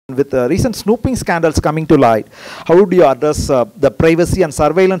With recent snooping scandals coming to light, how would you address the privacy and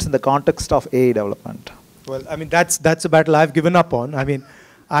surveillance in the context of AI development? Well, I mean, that's a battle I've given up on. I mean,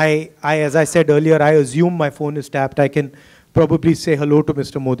 as I said earlier, I assume my phone is tapped. I can probably say hello to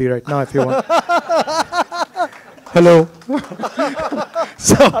Mr. Modi right now if you want. Hello.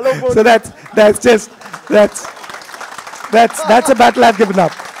 so that's a battle I've given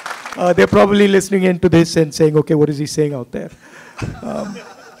up. They're probably listening into this and saying, okay, what is he saying out there?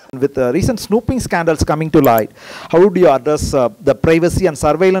 With recent snooping scandals coming to light, how would you address the privacy and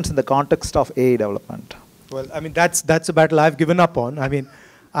surveillance in the context of AI development? Well, I mean, that's a battle I've given up on. I mean,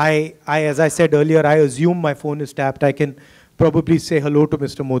 as I said earlier, I assume my phone is tapped. I can probably say hello to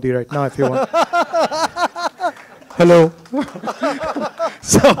Mr. Modi right now if you want. Hello.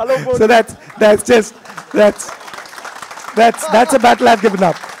 so that's a battle I've given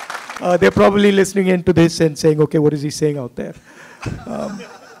up. They're probably listening into this and saying, okay, what is he saying out there?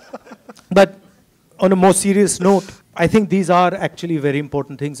 But on a more serious note, I think these are actually very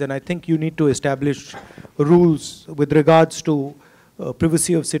important things, and I think you need to establish rules with regards to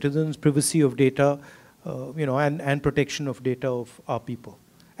privacy of citizens, privacy of data, and protection of data of our people,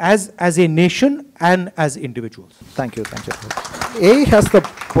 as a nation and as individuals. Thank you. AI has the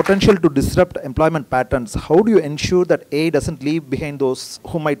potential to disrupt employment patterns. How do you ensure that AI doesn't leave behind those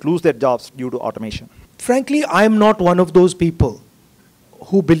who might lose their jobs due to automation? Frankly, I'm not one of those people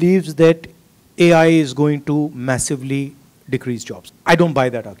who believes that AI is going to massively decrease jobs. I don't buy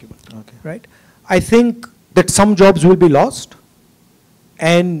that argument. Okay. Right? I think that some jobs will be lost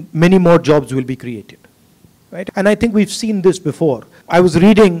and many more jobs will be created. Right? And I think we've seen this before. I was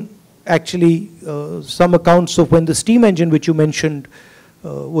reading actually some accounts of when the steam engine, which you mentioned,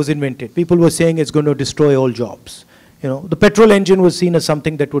 was invented. People were saying it's going to destroy all jobs. The petrol engine was seen as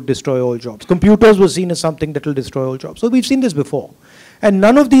something that would destroy all jobs. Computers were seen as something that will destroy all jobs. So we've seen this before. And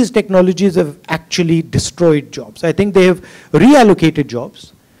none of these technologies have actually destroyed jobs. I think they have reallocated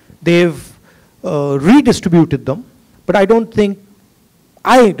jobs. They've redistributed them. But I don't think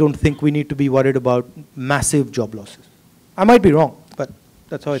we need to be worried about massive job losses. I might be wrong, but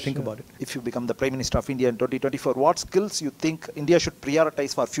that's how I think about it. If you become the Prime Minister of India in 2024, what skills you think India should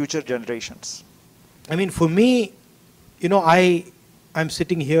prioritize for future generations? I mean, for me, I'm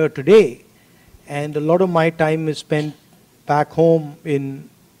sitting here today, and a lot of my time is spent back home in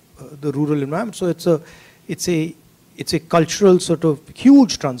the rural environment. So it's a cultural sort of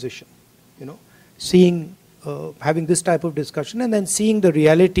huge transition, seeing, having this type of discussion and then seeing the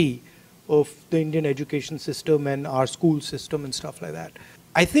reality of the Indian education system and our school system and stuff like that.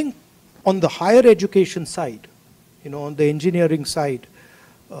 I think on the higher education side, on the engineering side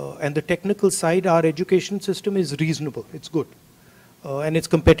and the technical side, our education system is reasonable. It's good. And it's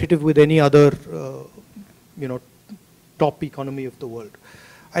competitive with any other, top economy of the world.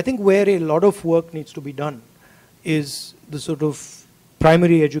 I think where a lot of work needs to be done is the sort of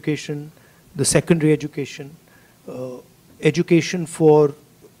primary education, the secondary education, education for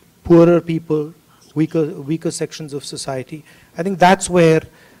poorer people, weaker sections of society. I think that's where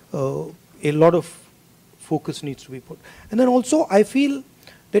a lot of focus needs to be put. And then also I feel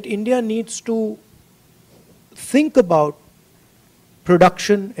that India needs to think about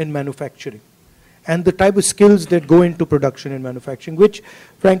production and manufacturing and the type of skills that go into production and manufacturing, which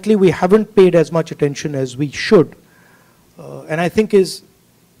frankly we haven't paid as much attention as we should, and I think is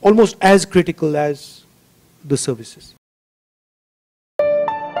almost as critical as the services.